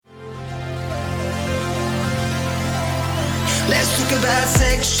talk about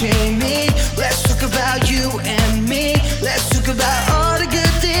sex, Jamie. Let's talk about you and me. Let's talk about all the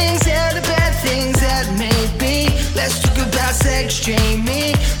good things and the bad things that may be. Let's talk about sex,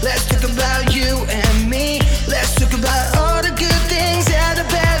 Jamie. Let's talk about you and me. Let's talk about all the good things and the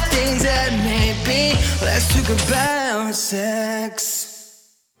bad things that may be. Let's talk about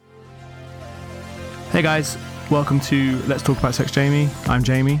sex. Hey guys, welcome to Let's Talk About Sex, Jamie. I'm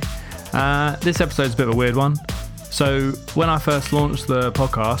Jamie. This episode's a bit of a weird one. So when I first launched the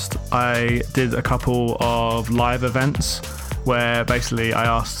podcast, I did a couple of live events where basically I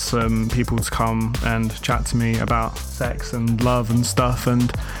asked some people to come and chat to me about sex and love and stuff,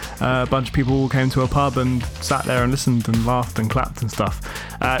 and a bunch of people came to a pub and sat there and listened and laughed and clapped and stuff.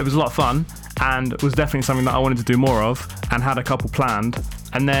 It was a lot of fun and was definitely something that I wanted to do more of, and had a couple planned.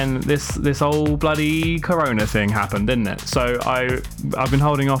 And then this old bloody corona thing happened, didn't it? So I've been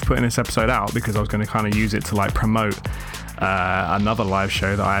holding off putting this episode out because I was going to kind of use it to like promote another live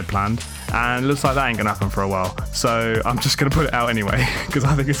show that I had planned, and it looks like that ain't gonna happen for a while. So I'm just gonna put it out anyway because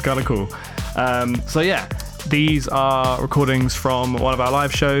I think it's kind of cool. So yeah, these are recordings from one of our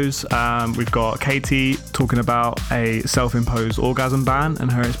live shows. We've got Katie talking about a self-imposed orgasm ban and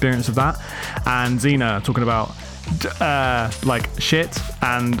her experience of that, and Zena talking about like shit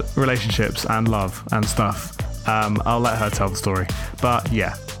and relationships and love and stuff. I'll let her tell the story, but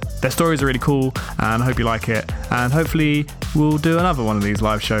yeah, their stories are really cool and I hope you like it, and hopefully we'll do another one of these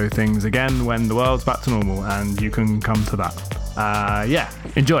live show things again when the world's back to normal and you can come to that. Yeah,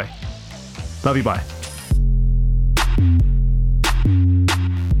 enjoy. Love you, bye.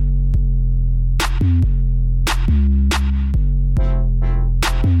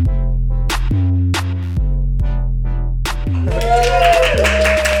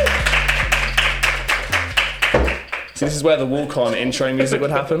 This is where the walk-on intro music would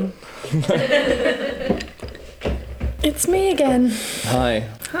happen. It's me again. Hi.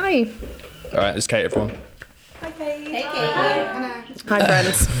 Hi. All right, it's Kate, everyone. Hi, Kate. Hey, Kate. Hi,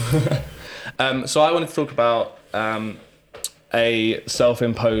 friends. So I wanted to talk about a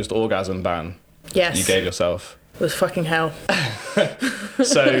self-imposed orgasm ban. Yes. You gave yourself. It was fucking hell.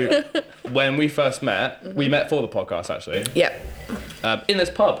 So when we first met, we met for the podcast, actually. Yep. In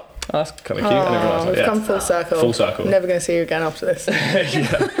this pub. Oh, that's kind of cute. Oh, I didn't realise that. we've come full circle. Full circle. Never going to see you again after this.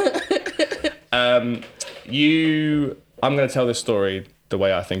 I'm going to tell this story the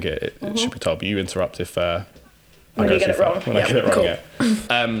way I think it should be told, but you interrupt if I get it wrong. When I get it wrong, cool.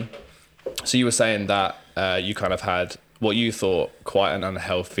 yeah. So you were saying that you kind of had what you thought quite an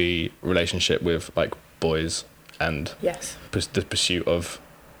unhealthy relationship with like boys and Yes. the pursuit of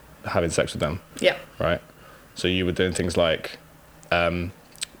having sex with them. Yeah. Right? So you were doing things like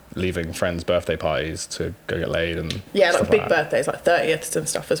leaving friends' birthday parties to go get laid and Yeah, stuff like big that. birthdays, like 30ths and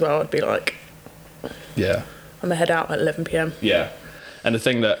stuff as well. I'd be like, Yeah. I'm going to head out at 11 p.m. Yeah. And the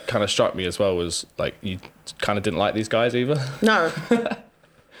thing that kind of struck me as well was like you kind of didn't like these guys either. No.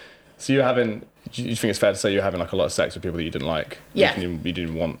 So you think it's fair to say you're having like a lot of sex with people that you didn't like? Yeah. You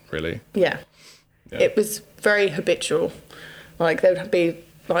didn't want, really? Yeah. It was very habitual. Like there would be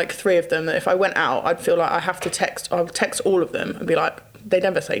like 3 of them that if I went out, I'd feel like I would text all of them and be like, they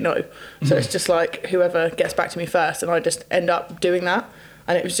never say no. So it's just like whoever gets back to me first, and I just end up doing that.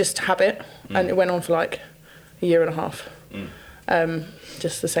 And it was just habit. And it went on for like a year and a half.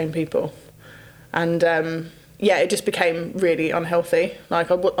 Just the same people. And yeah, it just became really unhealthy. Like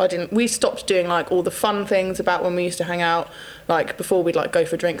we stopped doing like all the fun things about when we used to hang out. Like before we'd like go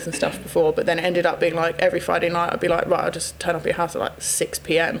for drinks and stuff before, but then it ended up being like every Friday night I'd be like, right, I'll just turn up at your house at like 6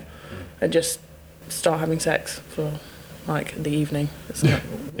 p.m. and just start having sex for like the evening. It's not,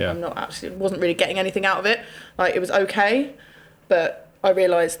 Yeah. I'm not actually, wasn't really getting anything out of it. Like it was okay, but I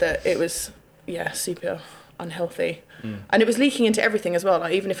realised that it was, super unhealthy. And it was leaking into everything as well.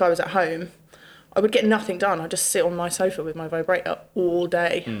 Like even if I was at home, I would get nothing done. I'd just sit on my sofa with my vibrator all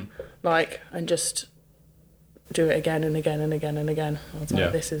day, and just do it again and again and again and again. I was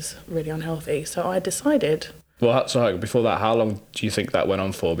like, this is really unhealthy. So I decided. Well, so before that, how long do you think that went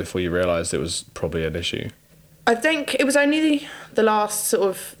on for before you realised it was probably an issue? I think it was only the last sort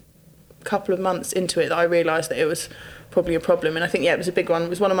of couple of months into it that I realised that it was probably a problem. And I think, it was a big one. It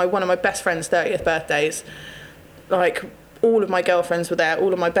was one of my best friend's 30th birthdays. Like, all of my girlfriends were there,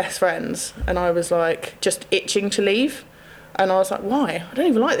 all of my best friends. And I was, like, just itching to leave. And I was like, why? I don't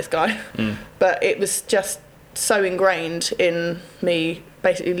even like this guy. But it was just so ingrained in me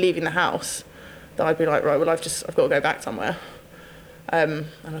basically leaving the house that I'd be like, right, well, I've got to go back somewhere. And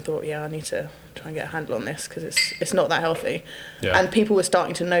I thought, I need to try and get a handle on this because it's not that healthy. Yeah. And people were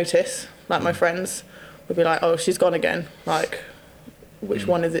starting to notice, like my friends would be like, oh, she's gone again. Like, which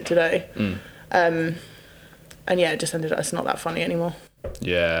one is it today? yeah, it just ended up, it's not that funny anymore.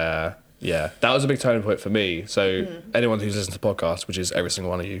 Yeah, that was a big turning point for me. So anyone who's listened to the podcast, which is every single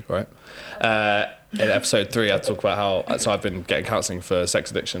one of you, right? In episode 3, I talk about how I've been getting counselling for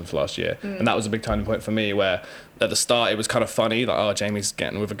sex addiction for last year, and that was a big turning point for me. Where at the start it was kind of funny, like, oh, Jamie's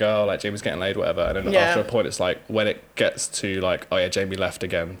getting with a girl, like Jamie's getting laid, whatever. And then after a point, it's like when it gets to like, oh yeah, Jamie left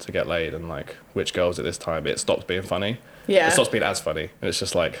again to get laid, and like which girls at this time, it stops being funny. Yeah, it stops being as funny, and it's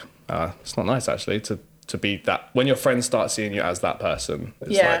just like, it's not nice actually to be that when your friends start seeing you as that person.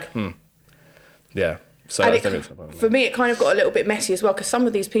 It's like, yeah. So for me, it kind of got a little bit messy as well, because some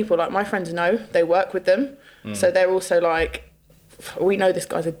of these people, like my friends know, they work with them. So they're also like, we know this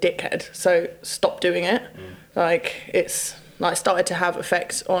guy's a dickhead, so stop doing it. Like, it's like started to have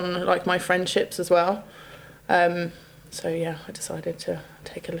effects on like my friendships as well. So yeah, I decided to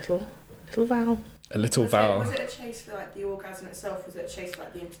take a little vow. A little vow. Was it a chase for like the orgasm itself? Was it a chase for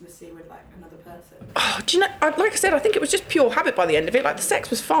like the intimacy with like another person? Oh, do you know, like I said, I think it was just pure habit by the end of it. Like the sex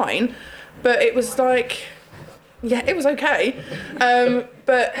was fine, but it was like, yeah, it was okay.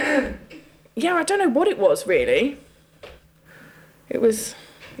 But yeah, I don't know what it was really. It was,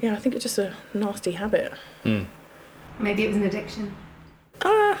 yeah, I think it's just a nasty habit. Maybe it was an addiction.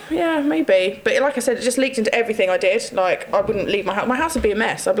 Yeah, maybe. But like I said, it just leaked into everything I did. Like, I wouldn't leave my house. My house would be a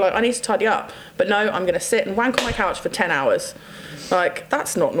mess. I'd be like, I need to tidy up. But no, I'm going to sit and wank on my couch for 10 hours. Like,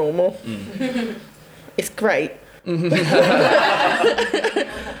 that's not normal. It's great. But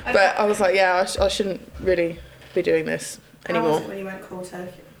I was like, yeah, I shouldn't really be doing this anymore. How was it when you went cold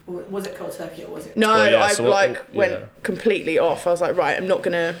turkey? Or was it cold turkey or was it... No, went completely off. I was like, right, I'm not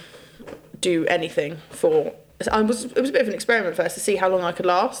going to do anything for... It was a bit of an experiment first to see how long I could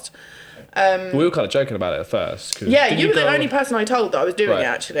last. We were kind of joking about it at first. Yeah, you were the only person I told that I was doing it,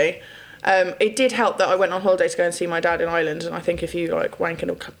 actually. It did help that I went on holiday to go and see my dad in Ireland, and I think if you like wank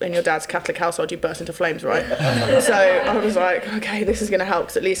in your dad's Catholic household, you burst into flames, right? So I was like, okay, this is going to help,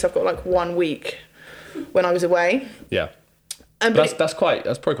 because at least I've got like 1 week when I was away. Yeah. But that's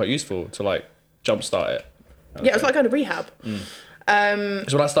probably quite useful to like jumpstart it. Yeah, it was like going to rehab.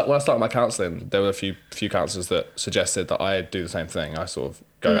 So when I started my counselling, there were a few counsellors that suggested that I do the same thing. I sort of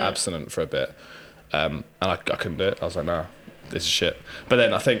go abstinent for a bit, and I couldn't do it. I was like, nah, this is shit. But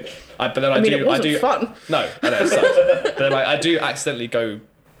then it wasn't fun. No, I know it sucks. But then I do accidentally go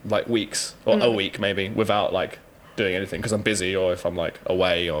like weeks or a week maybe without like doing anything because I'm busy or if I'm like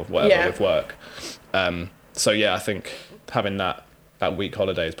away or whatever with work. So yeah, I think having that week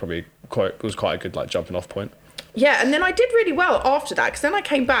holiday is probably was quite a good like jumping off point. Yeah, and then I did really well after that, because then I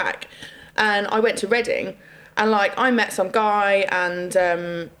came back and I went to Reading, and like I met some guy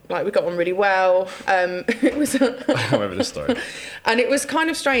and like we got on really well. It was I remember this story. And it was kind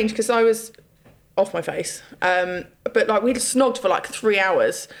of strange because I was off my face, but like we'd snogged for like 3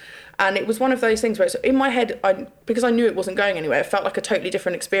 hours, and it was one of those things where it's in my head, because I knew it wasn't going anywhere, it felt like a totally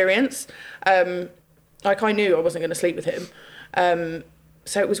different experience. Like I knew I wasn't going to sleep with him.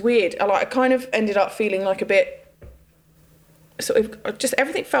 So it was weird. I kind of ended up feeling like a bit, sort of, just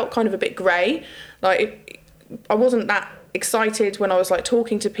everything felt kind of a bit grey. Like I wasn't that excited when I was like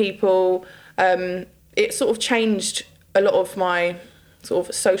talking to people. It sort of changed a lot of my sort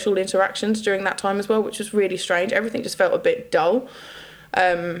of social interactions during that time as well, which was really strange. Everything just felt a bit dull.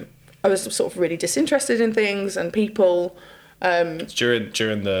 I was sort of really disinterested in things and people. During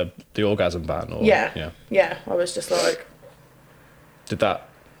the orgasm ban, or yeah, I was just like. How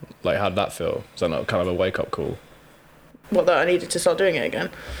did that feel? Was that not kind of a wake up call? What, that I needed to start doing it again?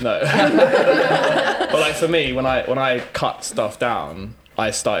 No. But like for me, when I cut stuff down,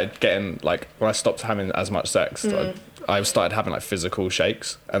 I started getting like when I stopped having as much sex, I started having like physical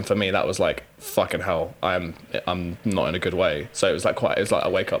shakes, and for me that was like fucking hell. I'm not in a good way. So it was like a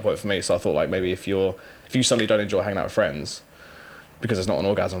wake up point for me. So I thought like maybe if you suddenly don't enjoy hanging out with friends because there's not an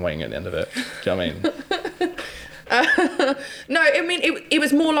orgasm waiting at the end of it. Do you know what I mean? No, I mean it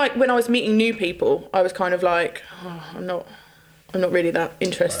was more like when I was meeting new people, I was kind of like, I'm not really that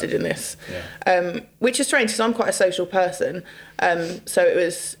interested in this, which is strange because I'm quite a social person. So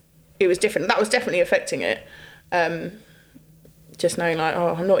it was different. That was definitely affecting it. Just knowing like,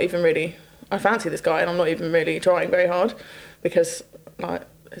 I'm not even really, I fancy this guy and I'm not even really trying very hard because like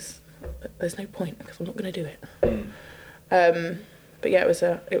there's no point because I'm not going to do it. But yeah,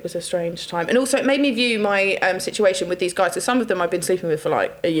 it was a strange time, and also it made me view my situation with these guys. So some of them I've been sleeping with for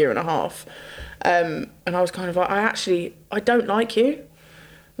like a year and a half, and I was kind of like, I don't like you,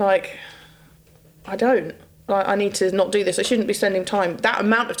 like I don't. Like I need to not do this. I shouldn't be spending that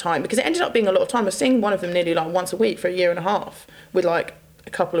amount of time, because it ended up being a lot of time. I was seeing one of them nearly like once a week for a year and a half, with like a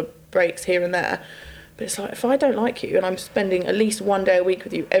couple of breaks here and there. But it's like, if I don't like you and I'm spending at least one day a week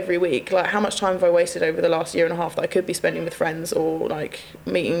with you every week, like how much time have I wasted over the last year and a half that I could be spending with friends or like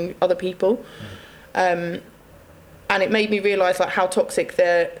meeting other people? And it made me realise like how toxic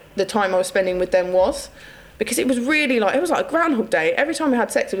the time I was spending with them was, because it was really like, it was like a Groundhog Day. Every time we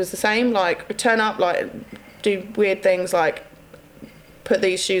had sex, it was the same. Like we'd turn up, like do weird things, like put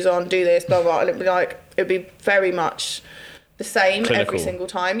these shoes on, do this, blah blah, and it'd be very much the same clinical. Every single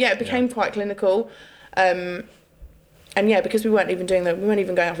time. Yeah, it became quite clinical. And yeah, because we weren't even going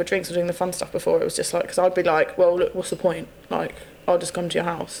out for drinks or doing the fun stuff before. It was just like, because I'd be like, well, look, what's the point? Like, I'll just come to your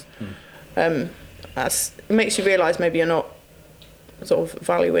house. It makes you realise maybe you're not sort of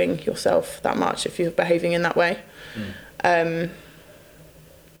valuing yourself that much if you're behaving in that way. And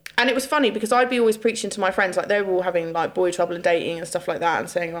it was funny because I'd be always preaching to my friends, like they were all having like boy trouble and dating and stuff like that, and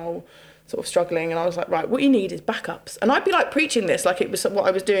saying, oh, sort of struggling, and I was like, right, what you need is backups. And I'd be like preaching this like it was what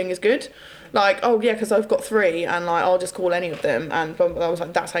I was doing is good, like, oh yeah, because I've got 3 and like I'll just call any of them, and blah, blah, blah. I was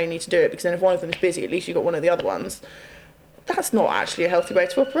like, that's how you need to do it, because then if one of them is busy, at least you got one of the other ones. That's not actually a healthy way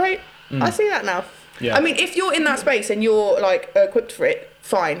to operate. I see that now. I mean, if you're in that space and you're like equipped for it,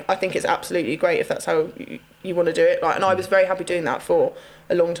 fine. I think it's absolutely great if that's how you want to do it. Like, and I was very happy doing that for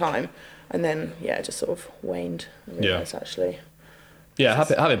a long time, and then it just sort of waned. I realised actually. Yeah,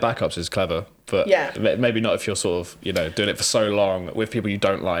 having backups is clever, but maybe not if you're sort of, doing it for so long with people you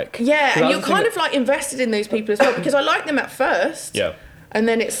don't like. Yeah, and you're kind of like invested in those people as well, because I liked them at first. Yeah. And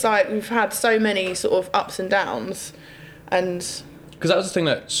then it's like we've had so many sort of ups and downs, and because that was the thing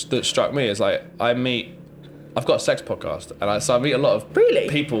that struck me is like I've got a sex podcast, and so I meet a lot of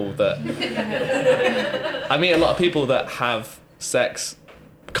people that have sex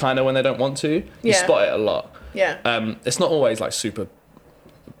kind of when they don't want to. You spot it a lot. Yeah. It's not always like super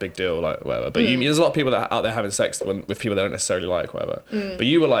big deal, like whatever. But there's a lot of people that are out there having sex with people they don't necessarily like, whatever. But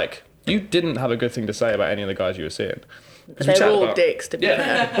you were like, you didn't have a good thing to say about any of the guys you were seeing. They're all dicks, to be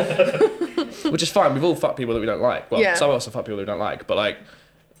fair. Which is fine. We've all fucked people that we don't like. Well, some of us have fucked people that we don't like, but like,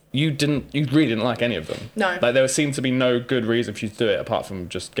 you really didn't like any of them. No. Like there seemed to be no good reason for you to do it apart from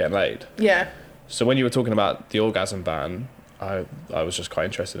just getting laid. Yeah. So when you were talking about the orgasm ban, I was just quite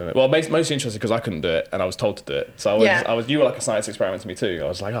interested in it. Well, mostly interested because I couldn't do it and I was told to do it. So you were like a science experiment to me too. I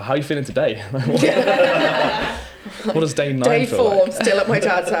was like, oh, how are you feeling today? What does day 9 day feel 4, like? I'm still at my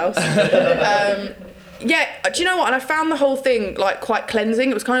dad's house. Do you know what? And I found the whole thing like quite cleansing.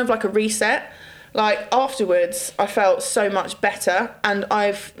 It was kind of like a reset. Like afterwards, I felt so much better, and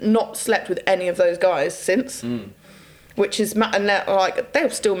I've not slept with any of those guys since. Which is and like they'll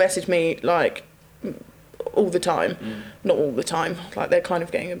still message me like all the time, not all the time. Like they're kind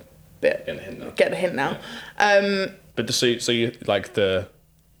of getting a bit getting the hint now. But so you like I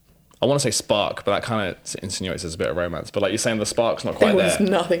want to say spark, but that kind of insinuates there's a bit of romance. But like you're saying, the spark's not quite there. There's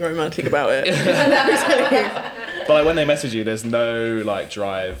nothing romantic about it. But like when they message you, there's no like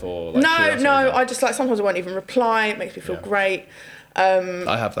drive or like no. I just like sometimes I won't even reply. It makes me feel great.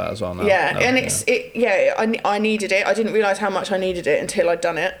 I have that as well now. Yeah, and I needed it. I didn't realise how much I needed it until I'd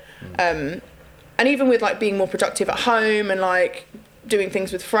done it. And even with like being more productive at home and like doing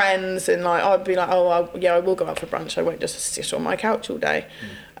things with friends, and like I'd be like, I will go out for brunch. I won't just sit on my couch all day.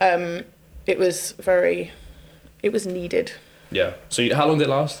 It was needed. Yeah. So how long did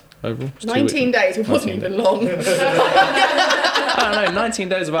it last overall? 19 days. It wasn't even long. I don't know, 19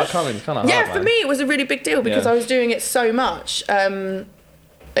 days without coming is kind of hard. Yeah, for me it was a really big deal because I was doing it so much.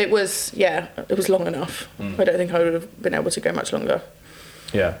 It was long enough. I don't think I would have been able to go much longer.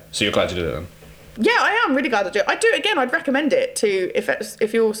 Yeah. So you're glad you did it then? Yeah, I am really glad I do it. I'd do it again. I'd recommend it to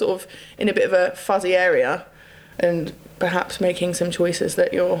if you're sort of in a bit of a fuzzy area and perhaps making some choices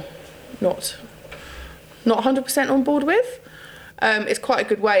that you're not 100% on board with. It's quite a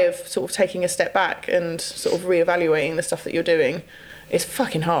good way of sort of taking a step back and sort of reevaluating the stuff that you're doing. It's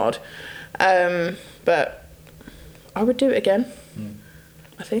fucking hard, but I would do it again.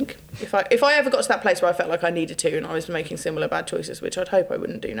 I think if I ever got to that place where I felt like I needed to and I was making similar bad choices, which I'd hope I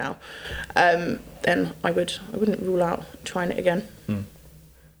wouldn't do now, then I wouldn't rule out trying it again.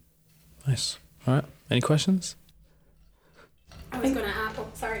 Nice. All right. Any questions? I was going to ask. Oh,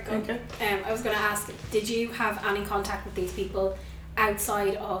 sorry. Go. Okay. I was going to ask. Did you have any contact with these people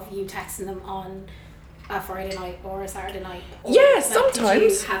outside of you texting them on a Friday night or a Saturday night? Or yeah, sometimes.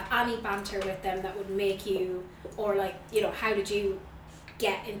 Did you have any banter with them that would make you, or like, how did you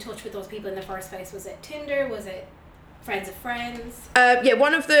get in touch with those people in the first place? Was it Tinder? Was it friends of friends? Yeah,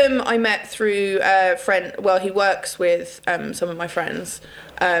 one of them I met through a friend. Well, he works with some of my friends,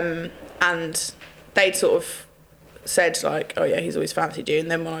 and they'd sort of said like, oh yeah, he's always fancied you.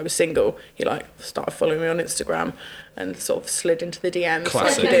 And then when I was single, he like started following me on Instagram and sort of slid into the DMs.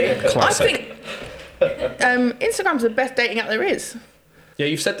 Classic. Like you do. Classic. I think Instagram's the best dating app there is. Yeah,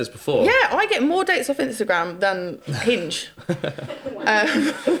 you've said this before. Yeah, I get more dates off Instagram than Hinge.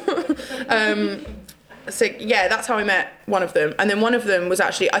 So yeah, that's how I met one of them. And then one of them was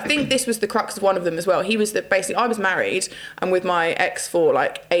actually, I think this was the crux of one of them as well. He was basically, I was married and with my ex for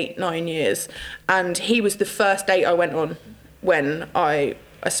like 8-9 years. And he was the first date I went on when I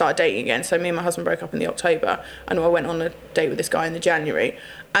started dating again. So me and my husband broke up in the October and I went on a date with this guy in the January.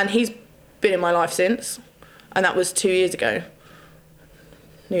 And he's been in my life since. And that was 2 years ago.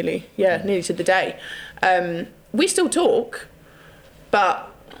 Nearly to the day. We still talk,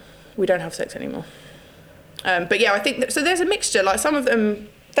 but we don't have sex anymore. But yeah, I think so. There's a mixture. Like some of them,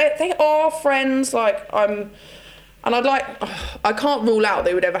 they are friends. Like I can't rule out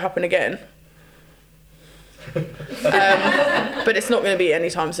they would ever happen again. But it's not going to be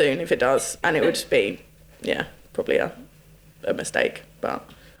anytime soon if it does, and it would be, probably a mistake. But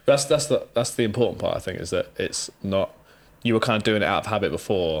that's the important part. I think is that it's not. You were kind of doing it out of habit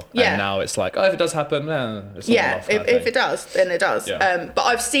before, and now it's like, if it does happen, it's if it does, then it does. Yeah. But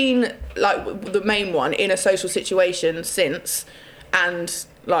I've seen like the main one in a social situation since, and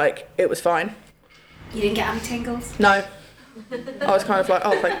like it was fine. You didn't get any tingles? No. I was kind of like,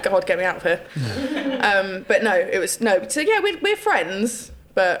 oh, thank God, get me out of here. But no, it was no. So yeah, we're friends,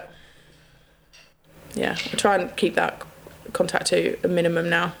 but yeah, I try and keep that contact to a minimum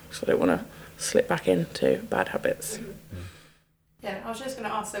now, because I don't want to slip back into bad habits. Yeah, I was just going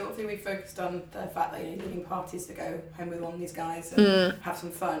to ask, so obviously we focused on the fact that you're leaving parties to go home with one of these guys and have some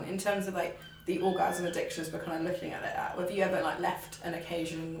fun. In terms of like the orgasm addictions we're kind of looking at it at, have you ever like left an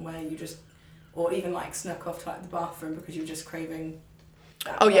occasion where you just, or even like snuck off to like the bathroom because you were just craving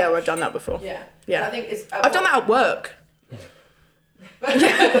that Oh rush? yeah, I've done that before. Yeah. Yeah. I think it's, I've done that at work. but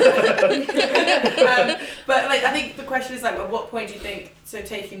like I think the question is like, at what point do you think, so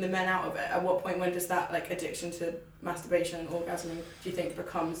taking the men out of it, at what point when does that like addiction to masturbation and orgasming do you think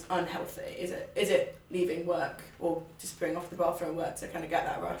becomes unhealthy? Is it leaving work or disappearing off the bathroom at work to kind of get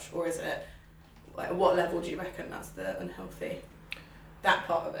that rush, or is it like at what level do you reckon that's the unhealthy, that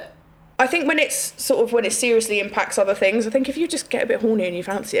part of it? I think when it seriously impacts other things, I think if you just get a bit horny and you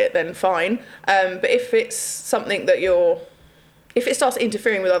fancy it, then fine. But if it's something that if it starts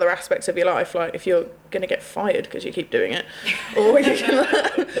interfering with other aspects of your life, like if you're going to get fired because you keep doing it, or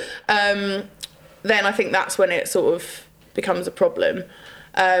then I think that's when it sort of becomes a problem.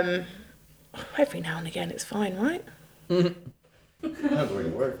 Every now and again it's fine, right? Depends where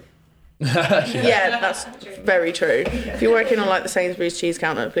you work. Yeah, that's very true. If you're working on like the Sainsbury's cheese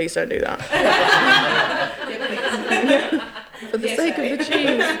counter, please don't do that. For the sake of the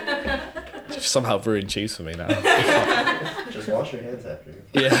cheese. You've somehow ruined cheese for me now. Just wash your hands after.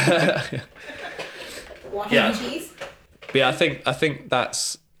 Yeah. Wash Yeah. the cheese? But yeah, I think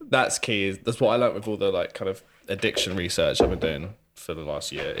that's key. That's what I learned with all the like kind of addiction research I've been doing for the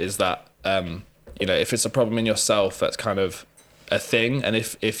last year, is that if it's a problem in yourself, that's kind of a thing. And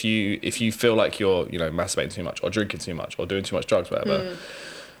if you feel like you're masturbating too much or drinking too much or doing too much drugs, whatever,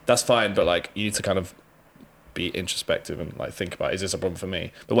 that's fine. But like you need to kind of be introspective and like think about, is this a problem for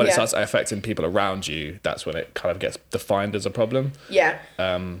me? But when it starts affecting people around you, that's when it kind of gets defined as a problem. Yeah.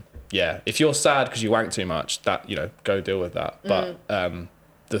 If you're sad because you wank too much, that go deal with that. But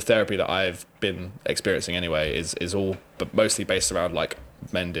the therapy that I've been experiencing anyway is all but mostly based around like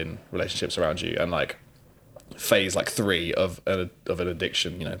mending relationships around you, and like phase like 3 of an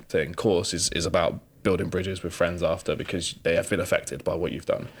addiction thing course is about building bridges with friends after, because they have been affected by what you've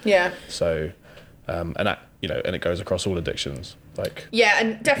done. Yeah. So and that and it goes across all addictions, like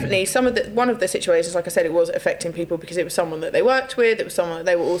and definitely one of the situations, like I said, it was affecting people because it was someone that they worked with, it was someone that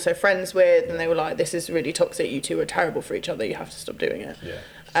they were also friends with, and they were like, this is really toxic, you two are terrible for each other, you have to stop doing it.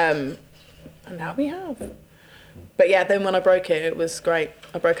 And now we have. But yeah, then when I broke it, it was great.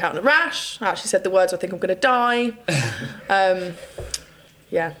 I broke out in a rash. I actually said the words, I think I'm gonna die.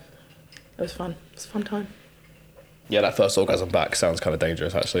 It was fun. It was a fun time. Yeah, that first orgasm back sounds kind of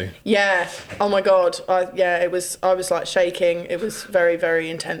dangerous, actually. Yeah. Oh my God. I was like shaking. It was very, very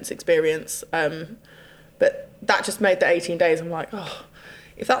intense experience. But that just made the 18 days. I'm like, oh,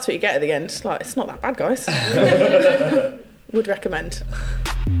 if that's what you get at the end, it's not that bad, guys. Would recommend.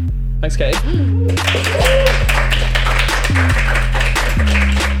 Thanks, Katie.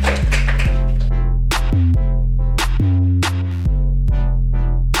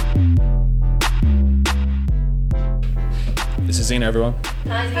 This is Zena, everyone.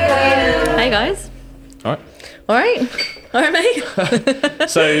 Hey guys. All right. All right, mate.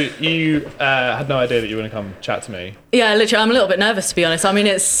 So you had no idea that you were going to come chat to me. Yeah, literally, I'm a little bit nervous, to be honest. I mean,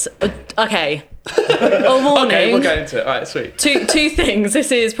 it's okay. All morning. Okay, we'll get into it. All right, sweet. Two things.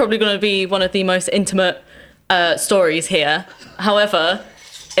 This is probably going to be one of the most intimate stories here. However,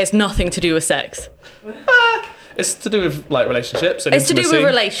 it's nothing to do with sex. It's to do with like relationships and It's to do intimacy. with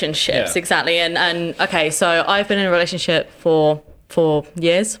relationships, Yeah. exactly. And okay, so I've been in a relationship for 4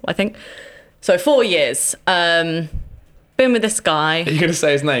 years, I think. So 4 years. Been with this guy. Are you going to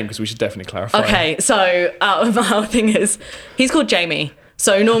say his name? Because we should definitely clarify. Okay, so our thing is, he's called Jamie.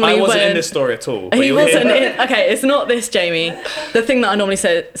 So normally I wasn't when in this story at all. But he you'll wasn't hear- in. Okay, it's not this Jamie. The thing that I normally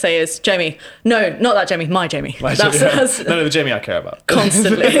say is Jamie. No, not that Jamie. My Jamie. That's No, the Jamie I care about.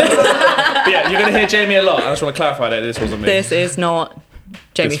 constantly. But yeah, you're going to hear Jamie a lot. I just want to clarify that this wasn't me. This is not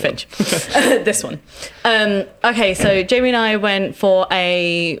Jamie This Finch. This one. Okay, so Jamie and I went for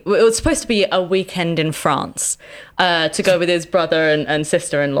it was supposed to be a weekend in France to go with his brother and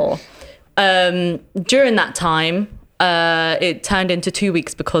sister-in-law. During that time, it turned into 2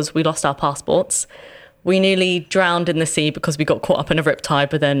 weeks because we lost our passports. We nearly drowned in the sea because we got caught up in a riptide,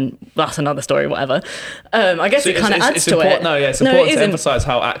 but then that's another story, whatever. I guess it kind of adds to it. No, yeah, it's important to emphasise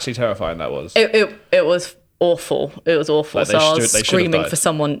how actually terrifying that was. It was awful. It was awful. Like, so I was they should have screaming died. for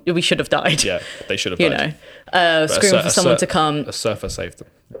someone. We should have died. Yeah, they should have You died. know, But screaming for someone to come. A surfer saved them.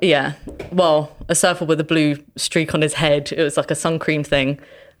 Yeah. Well, a surfer with a blue streak on his head. It was like a sun cream thing.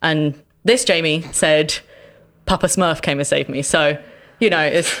 And this Jamie said, Papa Smurf came and saved me. So, you know,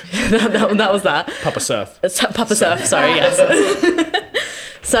 it's that was that. Papa Surf. Papa Surf, sorry, yes.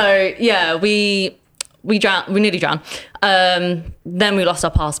 So, yeah, we nearly drowned. Then we lost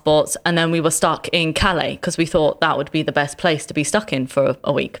our passports and then we were stuck in Calais because we thought that would be the best place to be stuck in for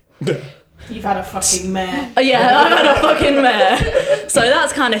a week. You've had a fucking mare. Yeah, I've had a fucking mare. So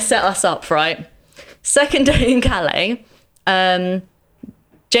that's kind of set us up, right? Second day in Calais,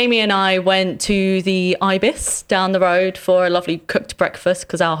 Jamie and I went to the Ibis down the road for a lovely cooked breakfast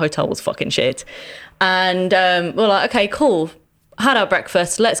because our hotel was fucking shit. And we're like, okay, cool. Had our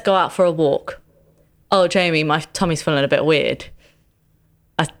breakfast. Let's go out for a walk. Oh, Jamie, my tummy's feeling a bit weird.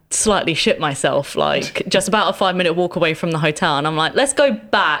 I slightly shit myself, like just about a 5-minute walk away from the hotel. And I'm like, let's go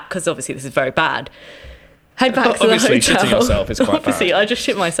back because obviously this is very bad. Head back to the hotel. Obviously, shitting yourself is quite Obviously, bad. I just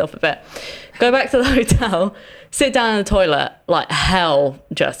shit myself a bit. Go back to the hotel, sit down in the toilet, like hell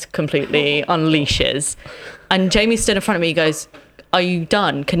just completely unleashes. And Jamie stood in front of me, he goes, are you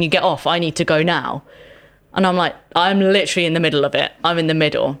done? Can you get off? I need to go now. And I'm like, I'm literally in the middle of it. I'm in the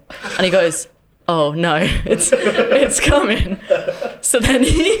middle. And he goes, oh no, it's coming. So then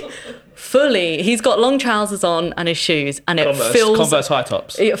he's got long trousers on and his shoes and it fills... Converse high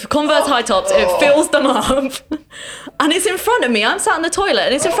tops. Converse high tops, it fills them up. And it's in front of me. I'm sat in the toilet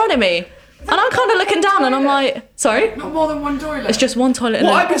and it's in front of me. And I'm kind of looking down and I'm like, sorry? Not more than one toilet. It's just one toilet.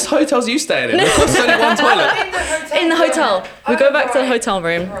 What Ibis hotels are you staying in? Of course there's only one toilet. In the hotel. We go back to the hotel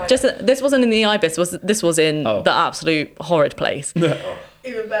room. Just this wasn't in the Ibis, this was in the absolute horrid place.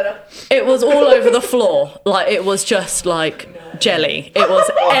 Even better. It was all over the floor. Like, it was just like jelly. It was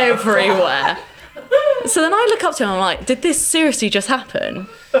everywhere. So then I look up to him, I'm like, did this seriously just happen?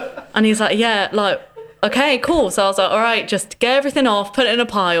 And he's like, yeah, like, okay, cool. So I was like, all right, just get everything off, put it in a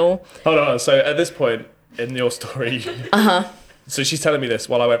pile. Hold on. So at this point in your story, so she's telling me this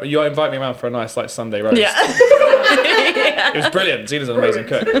while I went, you invite me around for a nice like Sunday roast. Yeah. It was brilliant. Zina's an amazing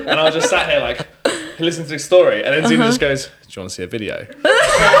cook. And I was just sat here like, listening to this story. And then Zina just goes, do you want to see a video?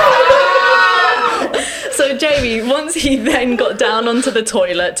 So Jamie, once he then got down onto the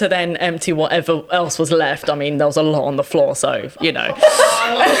toilet to then empty whatever else was left, I mean, there was a lot on the floor, so, you know.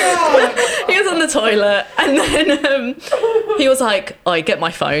 He was on the toilet, and then he was like, oh, get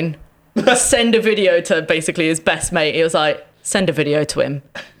my phone. Send a video to basically his best mate. He was like, send a video to him.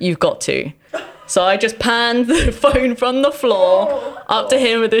 You've got to. So I just panned the phone from the floor up to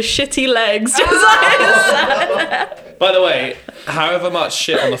him with his shitty legs, just like that. By the way, however much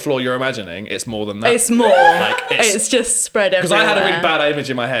shit on the floor you're imagining, it's more than that. It's more. Like, it's just spread everywhere. Because I had a really bad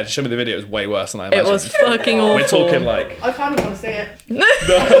image in my head. Show me the video, it was way worse than I imagined. It was fucking awful. We're talking like... I kind of want to see it.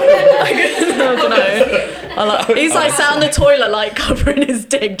 I don't know. He's like sat on the toilet, like covering his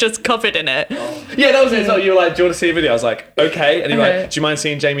dick, just covered in it. Yeah, that was it. So you were like, do you want to see a video? I was like, okay. And you were like, do you mind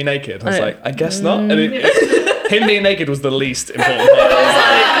seeing Jamie naked? I was like, I guess not. And him being naked was the least important part.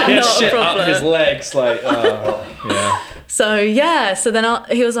 He had Not a shit up problem. his legs, like, yeah. So yeah, so then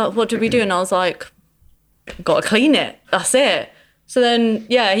he was like, what did we do? And I was like, gotta clean it. That's it. So then,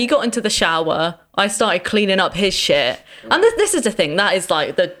 yeah, he got into the shower. I started cleaning up his shit. And this is the thing. That is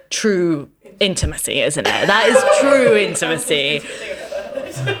like the true intimacy, isn't it? That is true intimacy.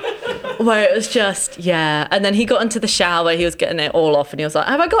 where it was just, yeah. And then he got into the shower, he was getting it all off, and he was like,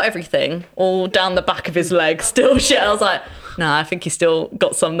 have I got everything? All down the back of his leg, still shit. I was like, nah, I think he's still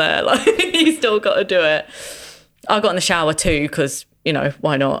got some there. Like, he's still got to do it. I got in the shower too, because, you know,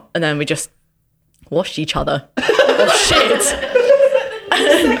 why not? And then we just washed each other. Oh, shit.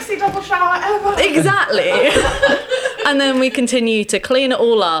 Sexy double shower ever. Exactly. And then we continue to clean it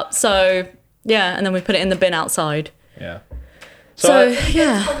all up. So, yeah, and then we put it in the bin outside. Yeah. So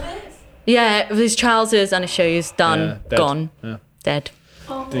yeah, his trousers and his shoes done, dead. gone, Yeah. dead.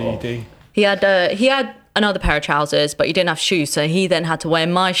 DD. He had another pair of trousers, but he didn't have shoes, so he then had to wear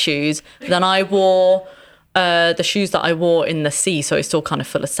my shoes. Then I wore the shoes that I wore in the sea, so it's still kind of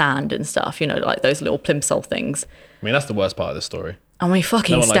full of sand and stuff, you know, like those little plimsoll things. I mean, that's the worst part of the story. And we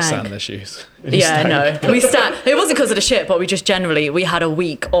fucking No one likes stank. sand in their shoes. Yeah, no, we stank. It wasn't because of the shit, but we just generally, we had a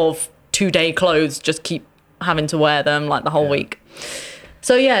week of 2-day clothes, just keep having to wear them like the whole week.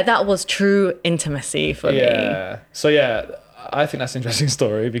 So yeah, that was true intimacy for me. Yeah. So yeah, I think that's an interesting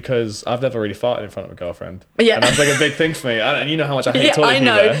story because I've never really farted in front of a girlfriend. Yeah. And that's like a big thing for me. And you know how much I hate Yeah, toilet I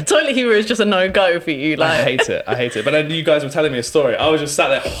know. humor. Toilet humor is just a no-go for you. Like, I hate it. But then you guys were telling me a story. I was just sat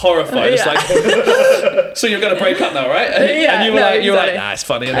there horrified, just Yeah. like, so you're gonna break up now, right? And you were like, nah, it's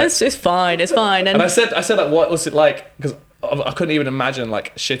funny. Isn't it? It's fine. It's fine. And I said like, what was it like? Because I couldn't even imagine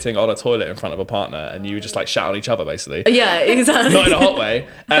like shitting on a toilet in front of a partner, and you would just like shout on each other basically. yeah, exactly. Not in a hot way.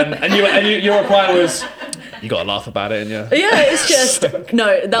 And your reply was, you got to laugh about it, and Yeah, it's just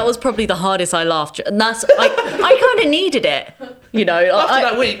no. That was probably the hardest I laughed, and that's I kind of needed it, you know. after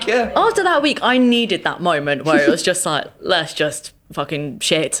that week, yeah. After that week, I needed that moment where it was just like, let's just fucking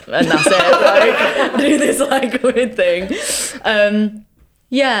shit, and that's it. Like, do this like weird thing.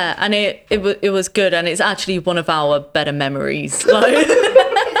 Yeah, and it was good, and it's actually one of our better memories, like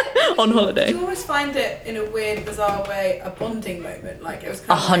on holiday. Do you always find it in a weird, bizarre way a bonding moment? Like it was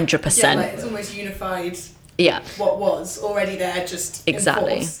kind of 100%. Yeah, like it's almost unified. Yeah, What was already there, just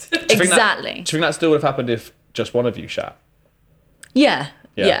exactly, enforced. Do you think exactly. do you think that still would have happened if just one of you shat? Yeah,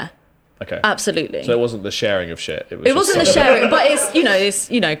 Yeah. yeah, Okay. absolutely. So it wasn't the sharing of shit. It wasn't the sharing, but it's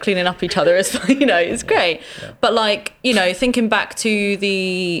cleaning up each other is it's great. Yeah. But like, thinking back to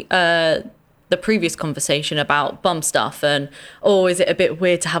the previous conversation about bum stuff and is it a bit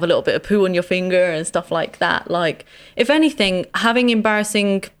weird to have a little bit of poo on your finger and stuff like that? Like, if anything, having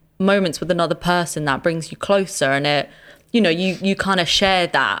embarrassing moments with another person, that brings you closer, and it you kind of share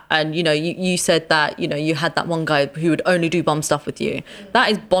that, and you said that you had that one guy who would only do bum stuff with you.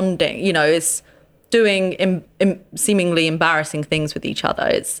 That is bonding. It's doing seemingly embarrassing things with each other.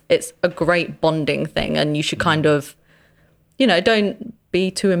 It's a great bonding thing, and you should kind of don't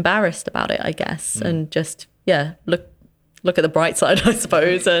be too embarrassed about it, I guess, and just look at the bright side, I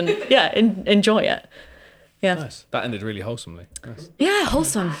suppose, and enjoy it. Yeah. Nice. That ended really wholesomely. Nice. Yeah,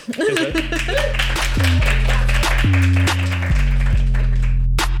 wholesome.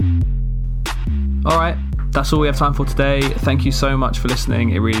 All right, that's all we have time for today. Thank you so much for listening.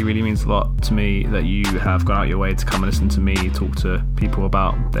 It really, really means a lot to me that you have gone out your way to come and listen to me talk to people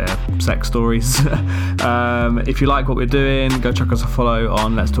about their sex stories. If you like what we're doing, go check us a follow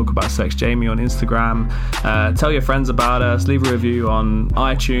on Let's Talk About Sex Jamie on Instagram. Tell your friends about us, leave a review on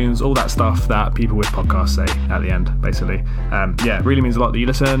iTunes, all that stuff that people with podcasts say at the end, basically. It really means a lot that you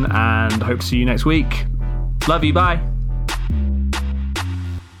listen, and hope to see you next week. Love you, bye.